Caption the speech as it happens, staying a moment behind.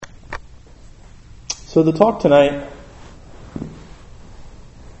So the talk tonight,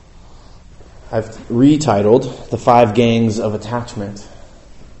 I've retitled The 5 Gangs of Attachment.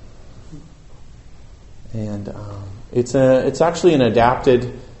 And it's actually an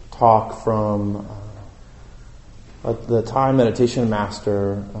adapted talk from the Thai meditation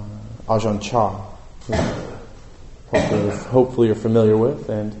master Ajahn Chah, who hopefully you're familiar with.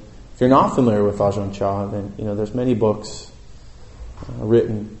 And if you're not familiar with Ajahn Chah, then there's many books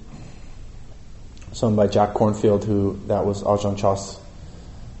written. Some by Jack Kornfield, that was Ajahn Chah's.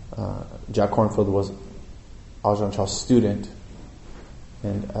 Jack Kornfield was Ajahn Chah's student,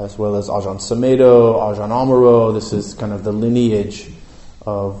 and as well as Ajahn Sumedho, Ajahn Amaro. This is kind of the lineage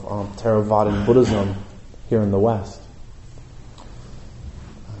of Theravada Buddhism here in the West.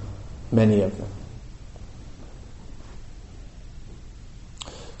 Many of them.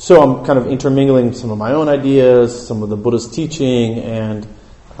 So I'm kind of intermingling some of my own ideas, some of the Buddhist teaching, and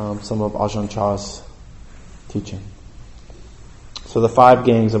some of Ajahn Chah's teaching. So the 5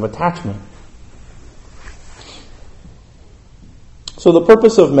 gangs of attachment. So the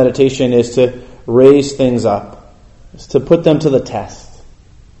purpose of meditation is to raise things up, is to put them to the test,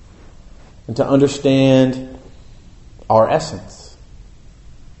 and to understand our essence.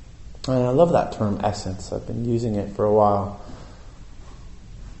 And I love that term, essence. I've been using it for a while.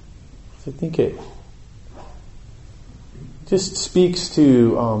 I think it just speaks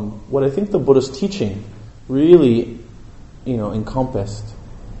to what I think the Buddhist teaching really, encompassed,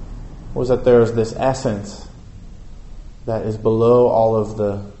 was that there's this essence that is below all of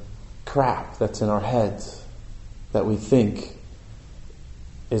the crap that's in our heads that we think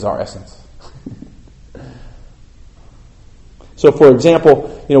is our essence. So, for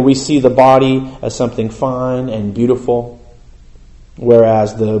example, we see the body as something fine and beautiful,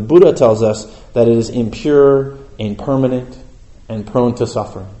 whereas the Buddha tells us that it is impure, impermanent, and prone to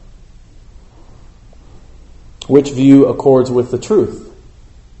suffering. Which view accords with the truth?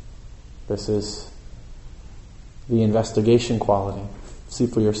 This is the investigation quality. See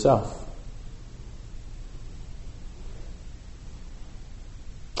for yourself.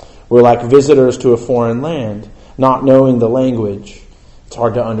 We're like visitors to a foreign land, not knowing the language. It's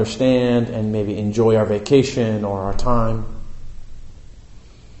hard to understand and maybe enjoy our vacation or our time.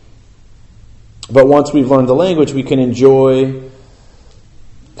 But once we've learned the language, we can enjoy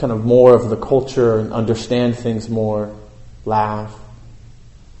kind of more of the culture and understand things more, laugh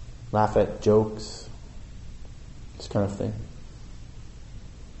at jokes, this kind of thing.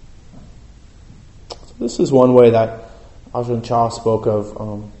 So this is one way that Ajahn Chah spoke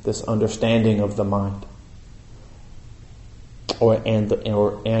of this understanding of the mind, or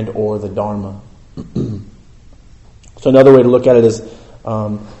the Dharma. So another way to look at it is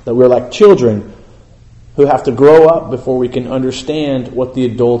that we're like children who have to grow up before we can understand what the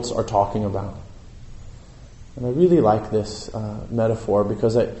adults are talking about. And I really like this metaphor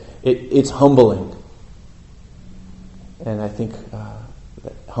because it's humbling. And I think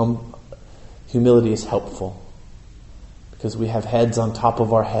that humility is helpful because we have heads on top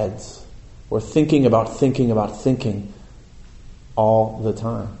of our heads. We're thinking about thinking all the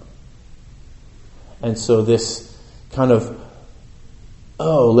time. And so this kind of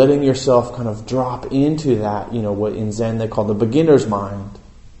letting yourself kind of drop into that, what in Zen they call the beginner's mind,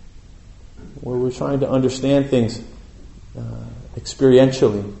 where we're trying to understand things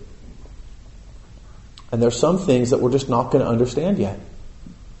experientially. And there's some things that we're just not going to understand yet.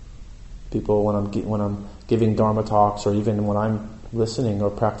 People, when I'm giving Dharma talks, or even when I'm listening or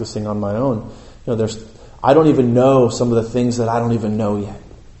practicing on my own, I don't even know some of the things that I don't even know yet.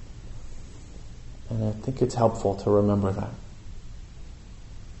 And I think it's helpful to remember that.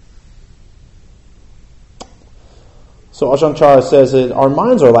 So Ajahn Chah says that our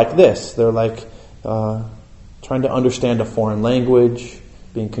minds are like this. They're like trying to understand a foreign language,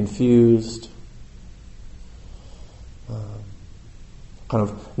 being confused, kind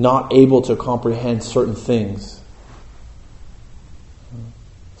of not able to comprehend certain things,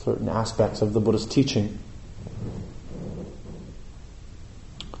 certain aspects of the Buddhist teaching.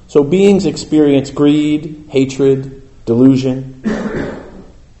 So beings experience greed, hatred, delusion,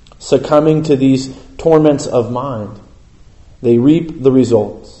 succumbing to these torments of mind. They reap the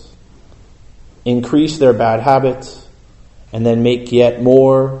results, increase their bad habits, and then make yet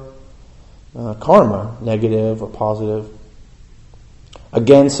more karma, negative or positive,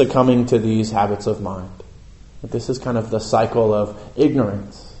 again succumbing to these habits of mind. But this is kind of the cycle of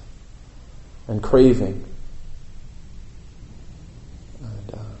ignorance and craving.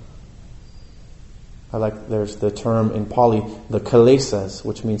 And there's the term in Pali, the kilesas,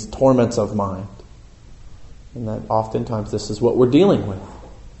 which means torments of mind. And that oftentimes this is what we're dealing with.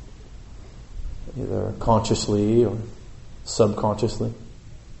 either consciously or subconsciously.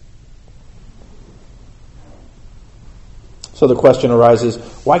 So the question arises,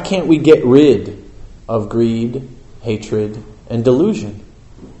 why can't we get rid of greed, hatred, and delusion?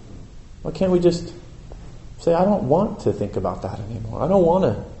 Why can't we just say, I don't want to think about that anymore. I don't want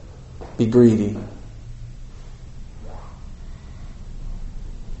to be greedy.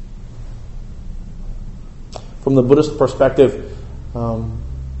 From the Buddhist perspective,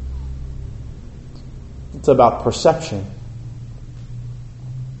 it's about perception.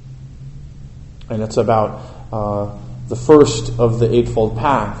 And it's about the first of the Eightfold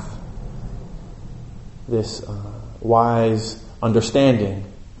Path, this wise understanding.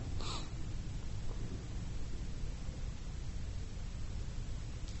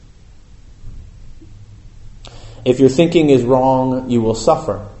 If your thinking is wrong, you will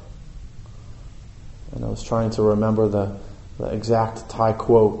suffer. And I was trying to remember the exact Thai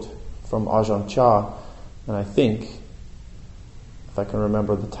quote from Ajahn Chah, and I think, if I can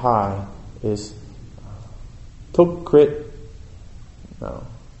remember the Thai, is Tuk prat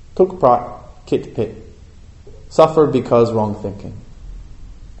kit pit. Suffer because wrong thinking.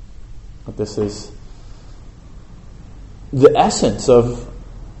 But this is the essence of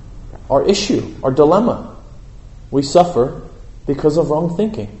our issue, our dilemma. We suffer because of wrong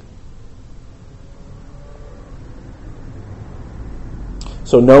thinking.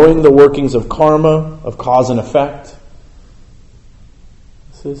 So knowing the workings of karma, of cause and effect,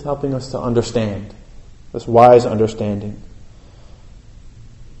 this is helping us to understand, this wise understanding.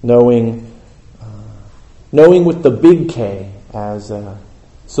 Knowing with the big K, as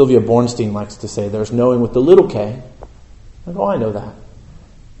Sylvia Bornstein likes to say, there's knowing with the little k. Like, oh, I know that.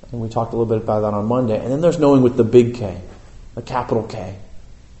 And we talked a little bit about that on Monday. And then there's knowing with the big K, the capital K,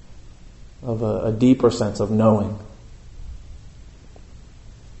 of a deeper sense of knowing.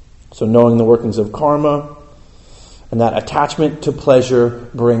 So knowing the workings of karma, and that attachment to pleasure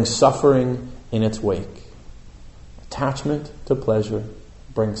brings suffering in its wake. Attachment to pleasure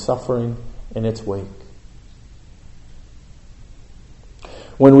brings suffering in its wake.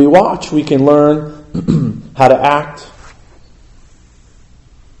 When we watch, we can learn how to act.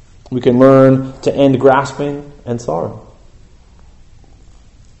 We can learn to end grasping and sorrow.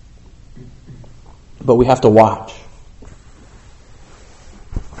 But we have to watch.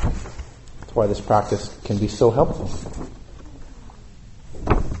 That's why this practice can be so helpful.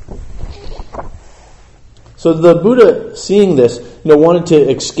 So the Buddha, seeing this, wanted to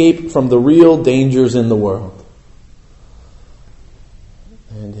escape from the real dangers in the world.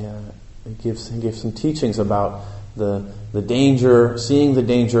 And he gives some teachings about the danger, seeing the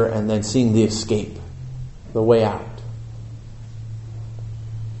danger, and then seeing the escape, the way out,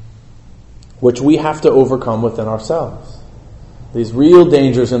 which we have to overcome within ourselves. These real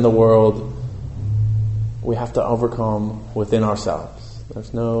dangers in the world, we have to overcome within ourselves.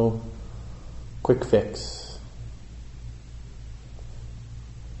 There's no quick fix.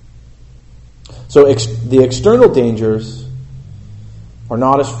 So the external dangers are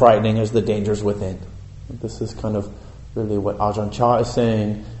not as frightening as the dangers within. This is kind of really what Ajahn Chah is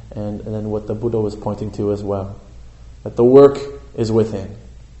saying, and then what the Buddha was pointing to as well. That the work is within.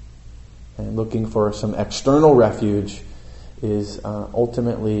 And looking for some external refuge is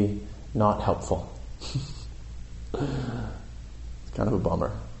ultimately not helpful. It's kind of a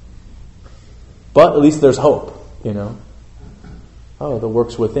bummer. But at least there's hope, Oh, the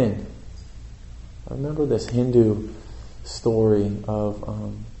work's within. I remember this Hindu story of,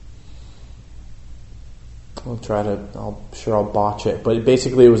 I'm sure I'll botch it, but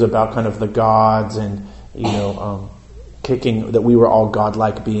basically it was about kind of the gods and, kicking that we were all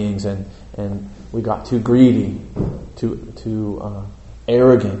godlike beings and we got too greedy, too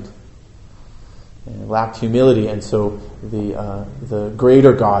arrogant, and lacked humility, and so the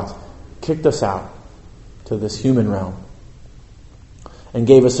greater gods kicked us out to this human realm and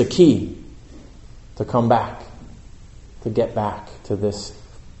gave us a key to come back, to get back to this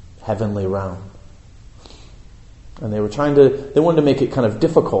heavenly realm. And they wanted to make it kind of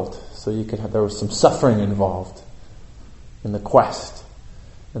difficult, so there was some suffering involved in the quest.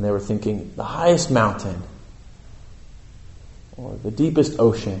 And they were thinking, the highest mountain, or the deepest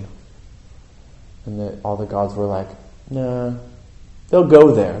ocean. And all the gods were like, nah, they'll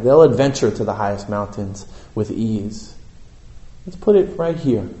go there. They'll adventure to the highest mountains with ease. Let's put it right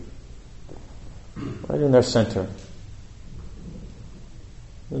here, right in their center.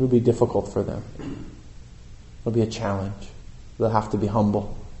 It'll be difficult for them. It'll be a challenge. They'll have to be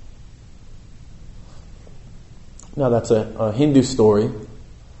humble. Now that's a Hindu story,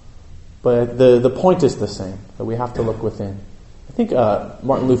 but the point is the same, that we have to look within I think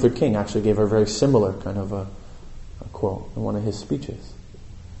Martin Luther King actually gave a very similar kind of a quote in one of his speeches.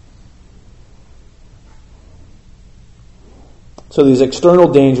 So these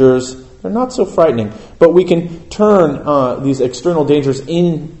external dangers, they're not so frightening, but we can turn these external dangers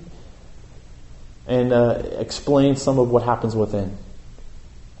in and explain some of what happens within.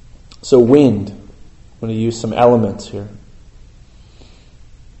 So wind, I'm going to use some elements here.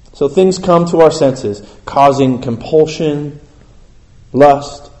 So things come to our senses, causing compulsion,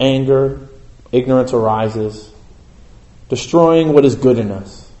 lust, anger, ignorance arises, destroying what is good in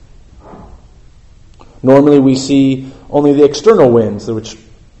us. Normally we see only the external winds, which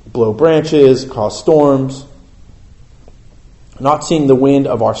blow branches, cause storms, not seeing the wind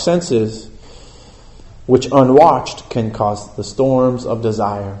of our senses, which unwatched can cause the storms of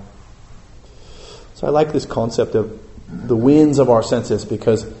desire. So I like this concept of the winds of our senses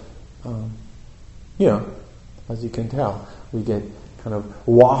because, as you can tell, we get kind of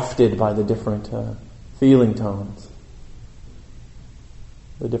wafted by the different feeling tones,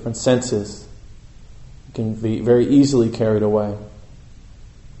 the different senses. Can be very easily carried away.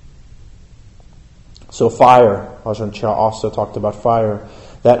 So fire, Ajahn Chah also talked about fire,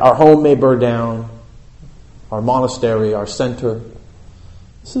 that our home may burn down, our monastery, our center.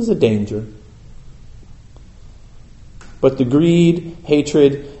 This is a danger. But the greed,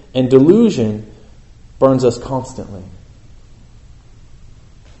 hatred, and delusion burns us constantly.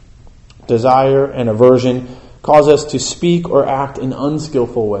 Desire and aversion cause us to speak or act in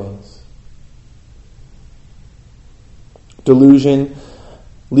unskillful ways. Delusion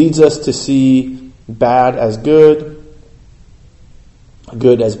leads us to see bad as good,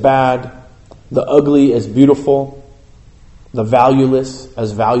 good as bad, the ugly as beautiful, the valueless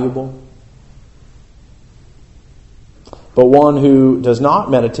as valuable. But one who does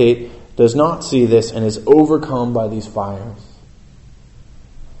not meditate does not see this and is overcome by these fires.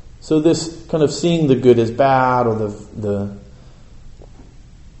 So this kind of seeing the good as bad or the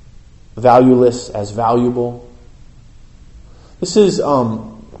valueless as valuable. This is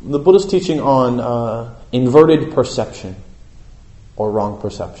the Buddha's teaching on inverted perception or wrong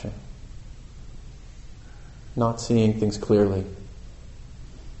perception. Not seeing things clearly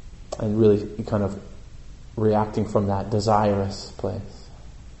and really kind of reacting from that desirous place.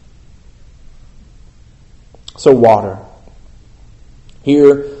 So water.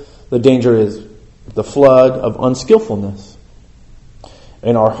 Here the danger is the flood of unskillfulness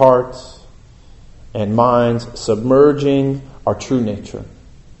in our hearts and minds, submerging our true nature.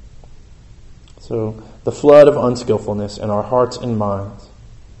 So the flood of unskillfulness in our hearts and minds.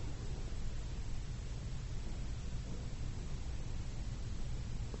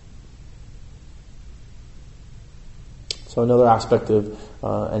 So another aspect of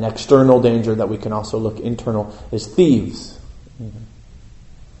an external danger that we can also look internal is thieves.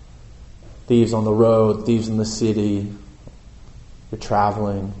 Thieves on the road, thieves in the city. You're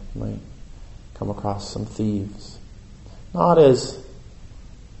traveling, you might come across some thieves. Not as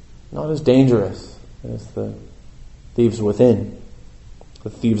dangerous as the thieves within, the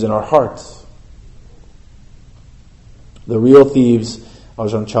thieves in our hearts. The real thieves,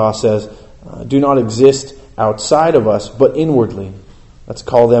 Ajahn Chah says, do not exist outside of us, but inwardly. Let's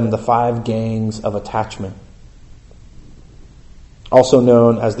call them the 5 gangs of attachment, also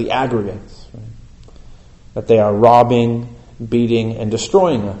known as the aggregates. Right? That they are robbing, beating, and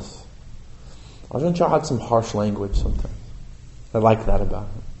destroying us. Ajahn Chah had some harsh language sometimes. I like that about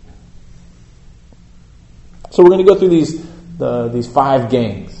him. So we're going to go through these 5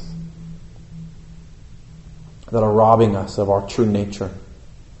 gangs that are robbing us of our true nature,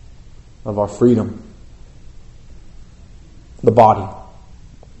 of our freedom. The body.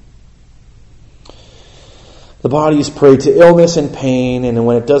 The body is prey to illness and pain, and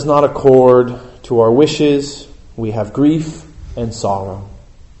when it does not accord to our wishes, we have grief and sorrow.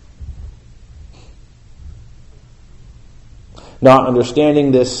 Not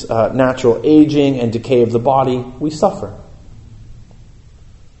understanding this natural aging and decay of the body, we suffer.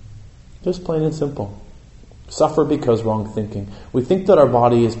 Just plain and simple. Suffer because wrong thinking. We think that our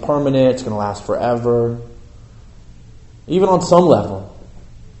body is permanent, it's going to last forever. Even on some level.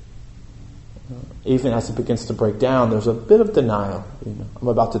 Even as it begins to break down, there's a bit of denial. I'm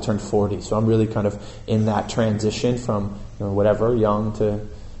about to turn 40, so I'm really kind of in that transition from whatever, young to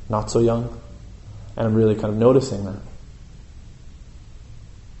not so young. And I'm really kind of noticing that.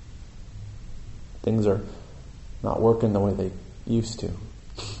 Things are not working the way they used to.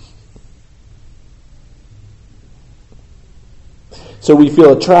 So we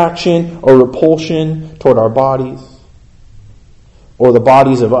feel attraction or repulsion toward our bodies or the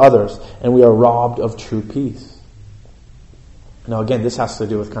bodies of others, and we are robbed of true peace. Now again, this has to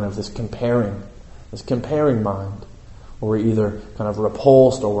do with kind of this comparing mind, where we're either kind of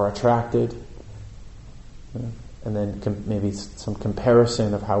repulsed or we're attracted. And then maybe some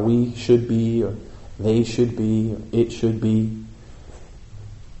comparison of how we should be, or they should be, or it should be.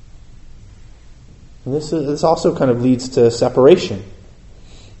 And this also kind of leads to separation.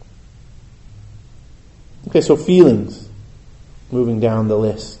 Okay, so feelings, moving down the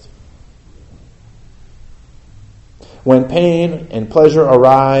list. When pain and pleasure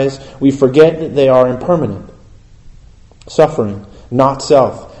arise, we forget that they are impermanent. Suffering, not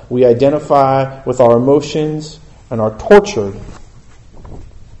self. We identify with our emotions and are tortured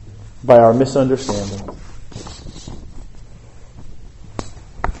by our misunderstanding.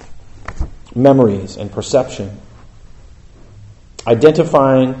 Memories and perception.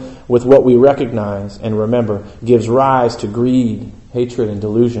 Identifying with what we recognize and remember gives rise to greed, hatred, and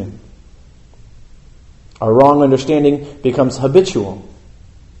delusion. Our wrong understanding becomes habitual.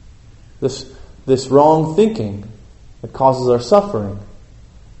 This wrong thinking that causes our suffering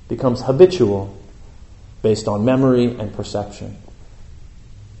becomes habitual based on memory and perception.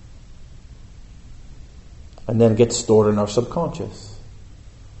 And then gets stored in our subconscious.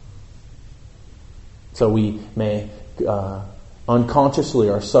 So we may unconsciously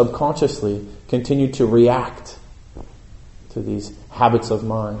or subconsciously continue to react to these habits of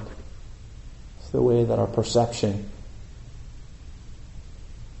mind. It's the way that our perception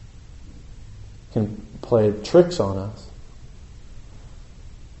can play tricks on us.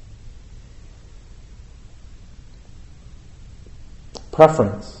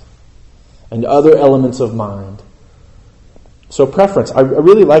 Preference and other elements of mind. So preference, I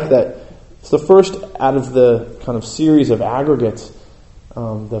really like that. It's the first out of the kind of series of aggregates,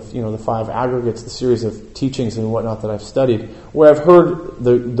 the 5 aggregates, the series of teachings and whatnot that I've studied, where I've heard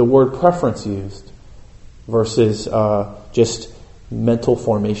the word preference used versus just mental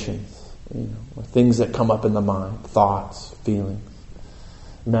formations, or things that come up in the mind, thoughts, feelings,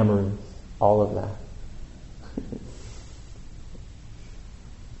 memories, all of that.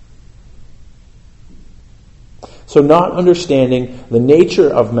 So not understanding the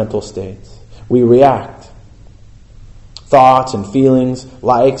nature of mental states, we react. Thoughts and feelings,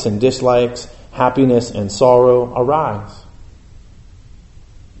 likes and dislikes, happiness and sorrow arise.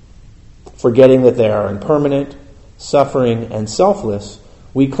 Forgetting that they are impermanent, suffering, and selfless,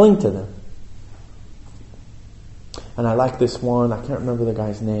 we cling to them. And I like this one, I can't remember the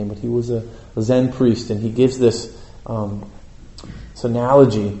guy's name, but he was a Zen priest, and he gives this analogy,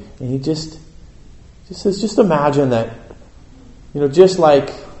 and he just says, just imagine that, just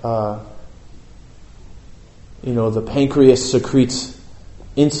like, the pancreas secretes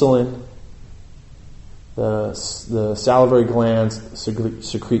insulin, the salivary glands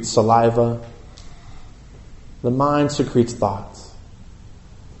secrete saliva, the mind secretes thoughts.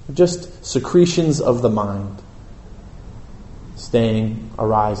 They're just secretions of the mind,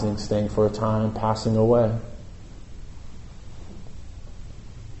 arising, staying for a time, passing away.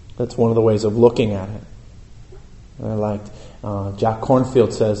 That's one of the ways of looking at it. And I liked Jack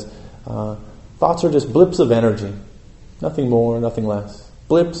Kornfield says, thoughts are just blips of energy. Nothing more, nothing less.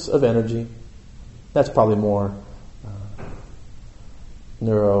 Blips of energy. That's probably more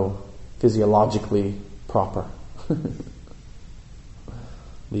neurophysiologically proper.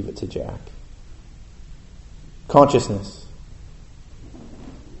 Leave it to Jack. Consciousness.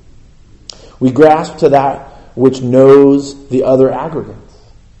 We grasp to that which knows the other aggregates.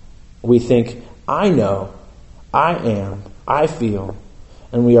 We think, I know, I am, I feel,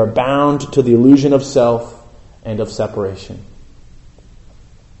 and we are bound to the illusion of self and of separation.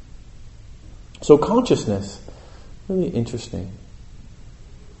 So consciousness, really interesting.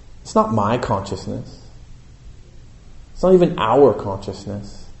 It's not my consciousness. It's not even our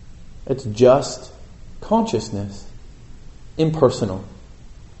consciousness. It's just consciousness, impersonal,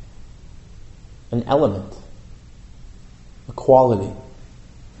 an element, a quality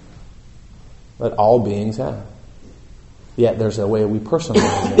that all beings have. Yet there's a way we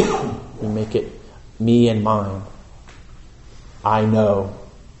personalize it. We make it me and mine. I know.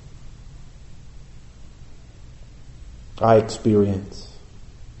 I experience.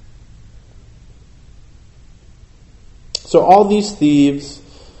 So all these thieves,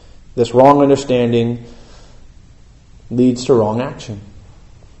 this wrong understanding, leads to wrong action.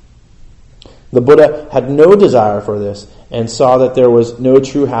 The Buddha had no desire for this and saw that there was no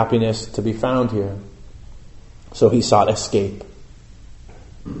true happiness to be found here. So he sought escape.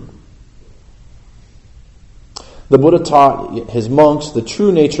 The Buddha taught his monks the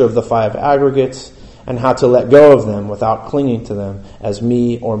true nature of the 5 aggregates and how to let go of them without clinging to them as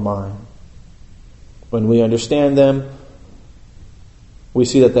me or mine. When we understand them, we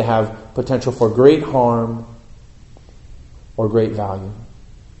see that they have potential for great harm or great value.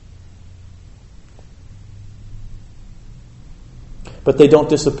 But they don't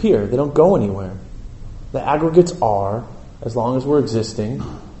disappear. They don't go anywhere. The aggregates are, as long as we're existing,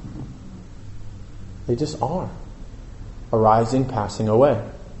 they just are. Arising, passing away.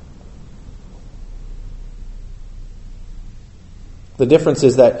 The difference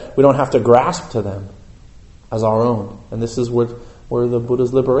is that we don't have to grasp to them as our own. And this is where the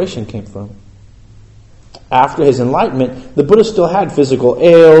Buddha's liberation came from. After his enlightenment, the Buddha still had physical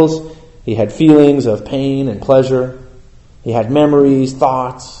ails. He had feelings of pain and pleasure. He had memories,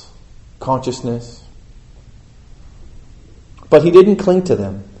 thoughts, consciousness. But he didn't cling to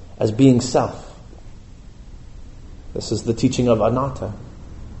them as being self. This is the teaching of anatta.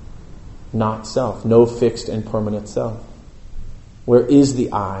 Not self. No fixed and permanent self. Where is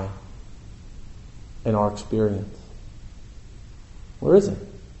the I in our experience? Where is it?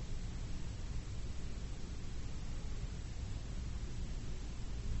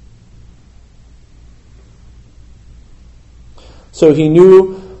 So he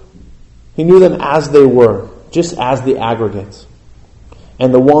knew them as they were, just as the aggregates.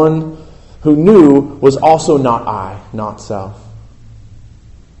 And the one who knew was also not I, not self.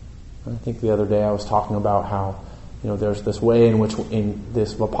 I think the other day I was talking about how, there's this way in which in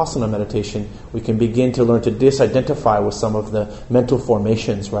this Vipassana meditation we can begin to learn to disidentify with some of the mental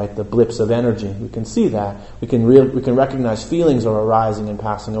formations, right? The blips of energy. We can see that. We can recognize feelings are arising and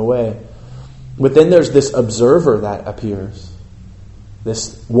passing away. But then there's this observer that appears.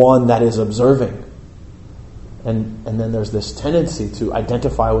 This one that is observing. And then there's this tendency to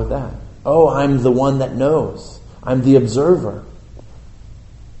identify with that. Oh, I'm the one that knows. I'm the observer.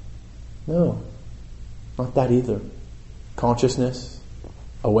 No, not that either. Consciousness,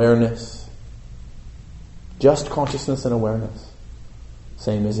 awareness, just consciousness and awareness.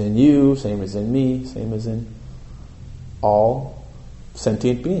 Same as in you, same as in me, same as in all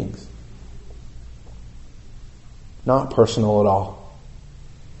sentient beings. Not personal at all.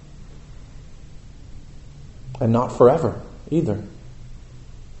 And not forever either.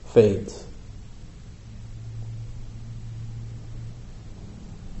 Fades.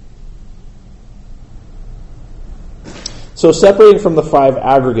 So separating from the five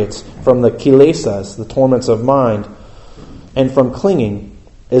aggregates, from the kilesas, the torments of mind, and from clinging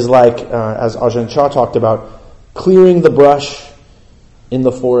is like, as Ajahn Chah talked about, clearing the brush in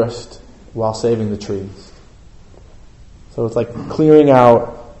the forest while saving the trees. So it's like clearing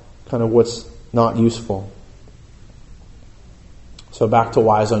out kind of what's not useful. So back to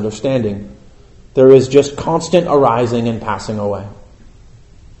wise understanding. There is just constant arising and passing away.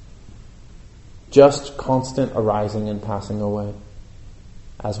 Just constant arising and passing away.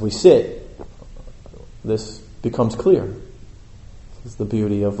 As we sit, this becomes clear. This is the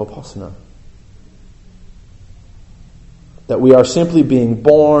beauty of Vipassana. That we are simply being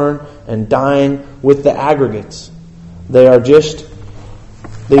born and dying with the aggregates. They just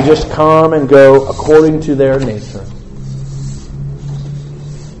come and go according to their nature.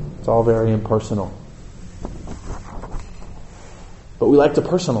 It's all very impersonal. But we like to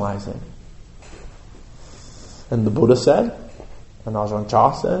personalize it. And the Buddha said, and Ajahn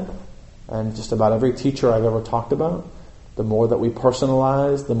Chah said, and just about every teacher I've ever talked about, the more that we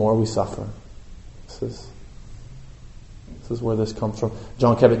personalize, the more we suffer. This is where this comes from.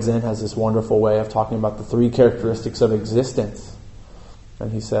 John Kabat-Zinn has this wonderful way of talking about the three characteristics of existence.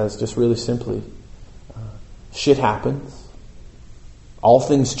 And he says, just really simply, shit happens. All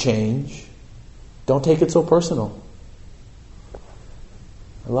things change. Don't take it so personal.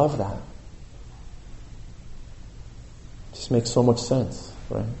 I love that. It just makes so much sense,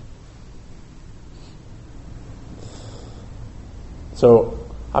 right? So,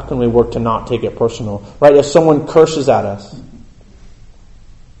 how can we work to not take it personal? Right? If someone curses at us,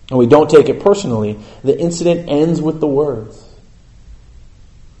 and we don't take it personally, the incident ends with the words.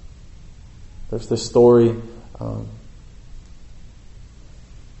 There's this story,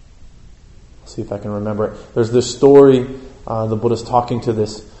 see if I can remember it. There's this story, the Buddha's talking to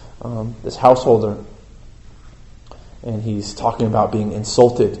this householder, and he's talking about being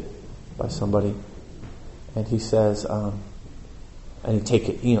insulted by somebody, and he says, and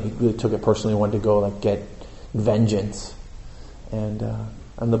he really took it personally, wanted to go get vengeance, and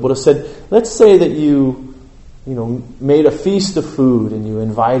the Buddha said, let's say that you made a feast of food and you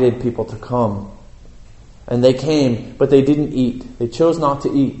invited people to come, and they came, but they didn't eat. They chose not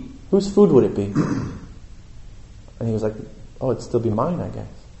to eat. Whose food would it be? And he was like, oh, it'd still be mine, I guess.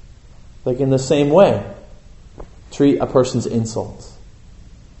 Like in the same way, treat a person's insults.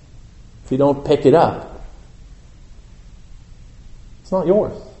 If you don't pick it up, It's not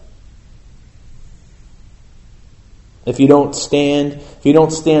yours. If you don't stand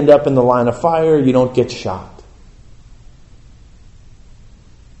up in the line of fire, you don't get shot.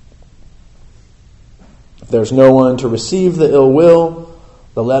 If there's no one to receive the ill will,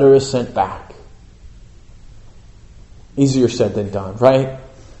 the letter is sent back. Easier said than done, right? I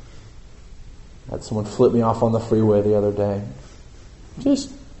had someone flip me off on the freeway the other day.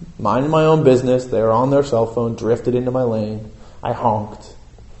 Just minding my own business. They were on their cell phone, drifted into my lane. I honked.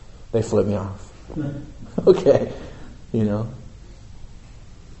 They flipped me off. Okay. It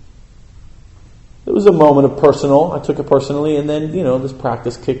was a moment of personal. I took it personally, and then, this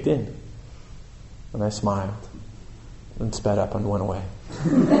practice kicked in. And I smiled and sped up and went away.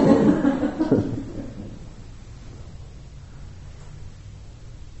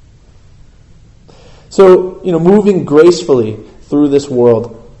 So, moving gracefully through this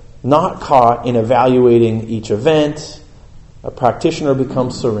world, not caught in evaluating each event, a practitioner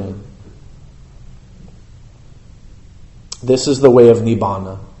becomes serene. This is the way of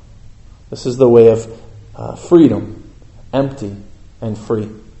Nibbana. This is the way of freedom, empty and free.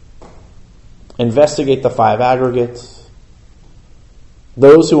 Investigate the 5 aggregates.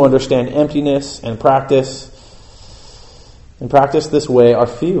 Those who understand emptiness and practice this way are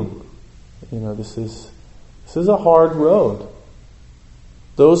few. This is a hard road.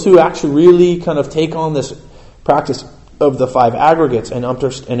 Those who actually really kind of take on this practice of the 5 aggregates and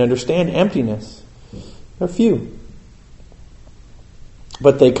understand emptiness, they're few.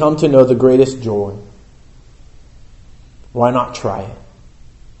 But they come to know the greatest joy. Why not try it?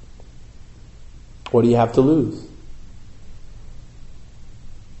 What do you have to lose?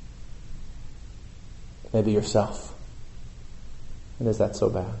 Maybe yourself. And is that so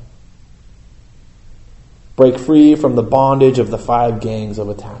bad? Break free from the bondage of the 5 gangs of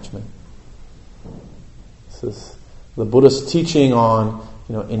attachment. This is the Buddha's teaching on,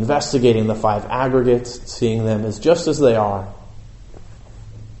 investigating the 5 aggregates, seeing them as just as they are.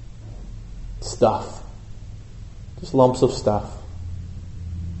 Stuff. Just lumps of stuff.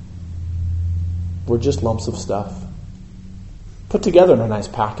 We're just lumps of stuff. Put together in a nice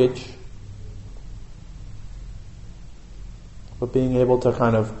package. But being able to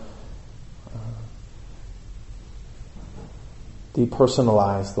kind of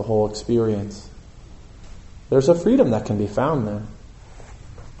depersonalize the whole experience. There's a freedom that can be found there.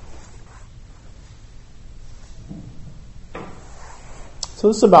 So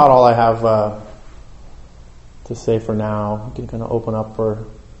this is about all I have to say for now. We can kind of open up for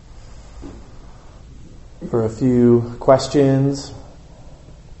a few questions,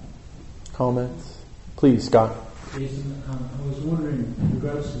 comments. Please, Scott. Jason, I was wondering, in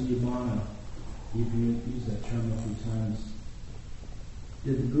regards to Nibbana, you've used that term a few times.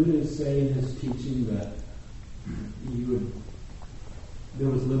 Did the Buddha say in his teaching that there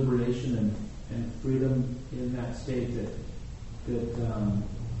was liberation and freedom in that state that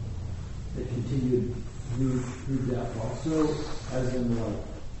continued through death also, as in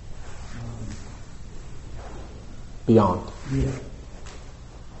beyond? Yeah.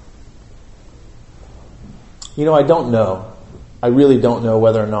 I don't know. I really don't know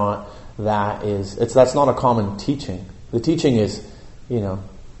whether or not that's not a common teaching. The teaching is,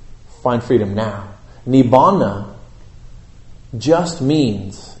 find freedom now. Nibbana just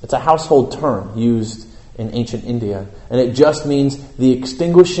means, it's a household term used in ancient India, and it just means the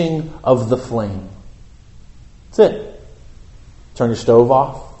extinguishing of the flame. That's it. Turn your stove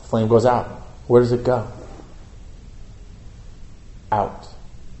off, the flame goes out. Where does it go? Out.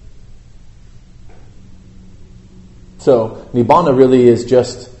 So, Nibbana really is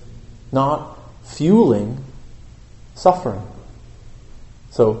just not fueling suffering.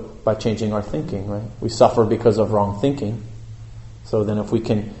 So, by changing our thinking, right? We suffer because of wrong thinking. So then if we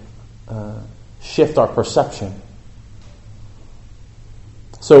can shift our perception.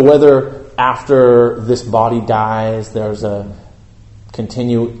 So whether after this body dies, there's a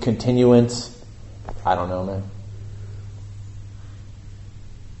continuance, I don't know, man.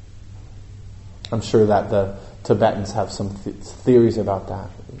 I'm sure that the Tibetans have some theories about that.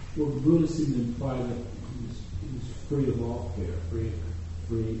 Well, the Buddha seemed to imply that he was free of all fear, free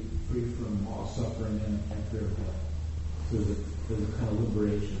from all suffering and fear of death. So there's a kind of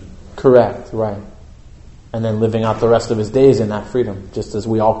liberation. Correct, right. And then living out the rest of his days in that freedom, just as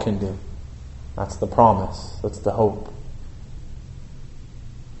we all can do. That's the promise. That's the hope.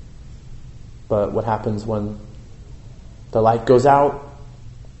 But what happens when the light goes out?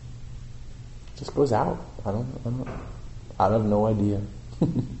 It just goes out. I have no idea.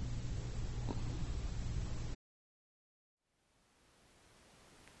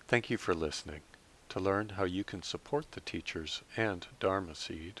 Thank you for listening. To learn how you can support the teachers and Dharma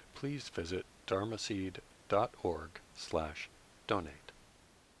Seed, please visit dharmaseed.org/donate.